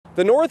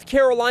The North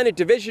Carolina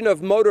Division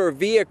of Motor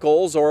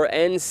Vehicles, or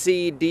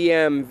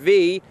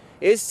NCDMV,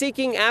 is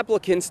seeking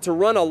applicants to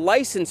run a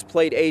license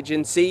plate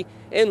agency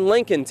in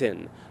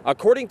Lincolnton.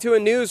 According to a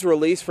news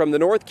release from the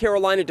North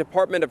Carolina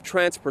Department of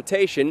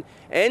Transportation,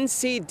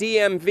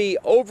 NCDMV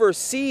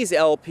oversees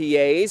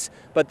LPAs,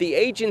 but the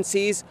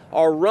agencies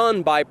are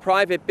run by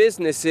private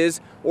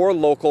businesses or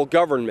local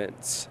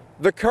governments.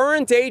 The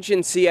current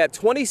agency at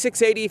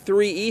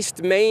 2683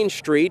 East Main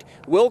Street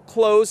will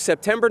close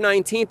September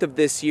 19th of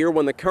this year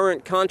when the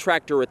current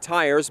contractor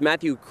retires.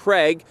 Matthew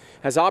Craig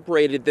has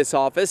operated this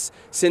office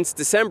since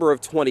December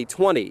of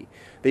 2020.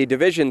 The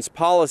division's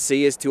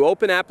policy is to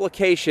open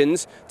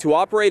applications to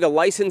operate a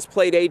license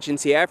plate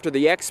agency after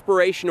the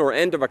expiration or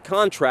end of a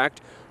contract,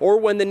 or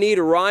when the need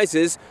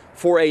arises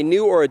for a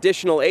new or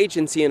additional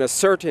agency in a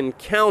certain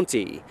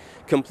county.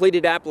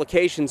 Completed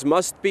applications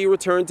must be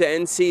returned to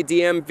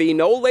NCDMV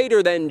no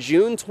later than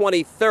June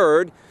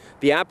 23rd.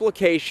 The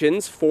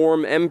applications,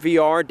 Form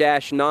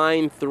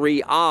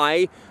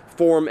MVR-93I,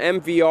 Form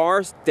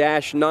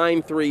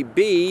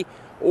MVR-93B,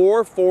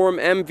 or Form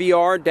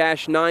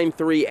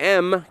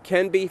MVR-93M,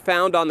 can be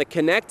found on the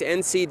Connect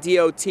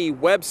NCDOT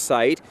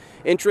website.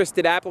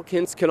 Interested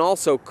applicants can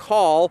also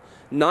call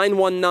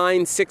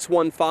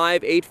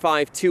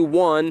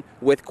 919-615-8521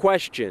 with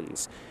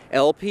questions.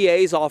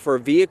 LPAs offer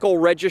vehicle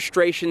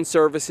registration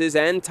services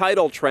and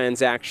title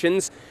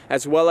transactions,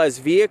 as well as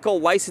vehicle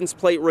license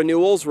plate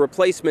renewals,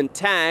 replacement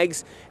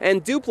tags,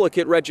 and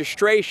duplicate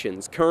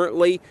registrations.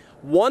 Currently,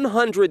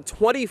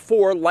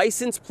 124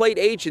 license plate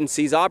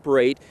agencies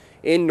operate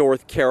in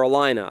North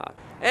Carolina.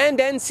 And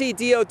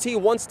NCDOT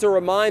wants to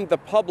remind the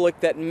public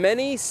that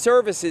many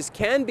services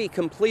can be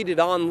completed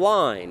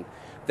online.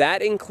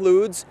 That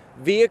includes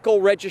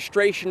vehicle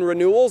registration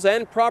renewals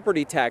and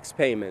property tax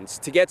payments.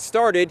 To get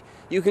started,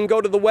 you can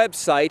go to the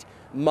website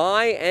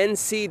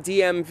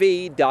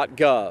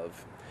myncdmv.gov.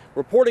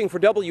 Reporting for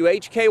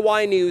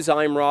WHKY News,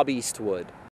 I'm Rob Eastwood.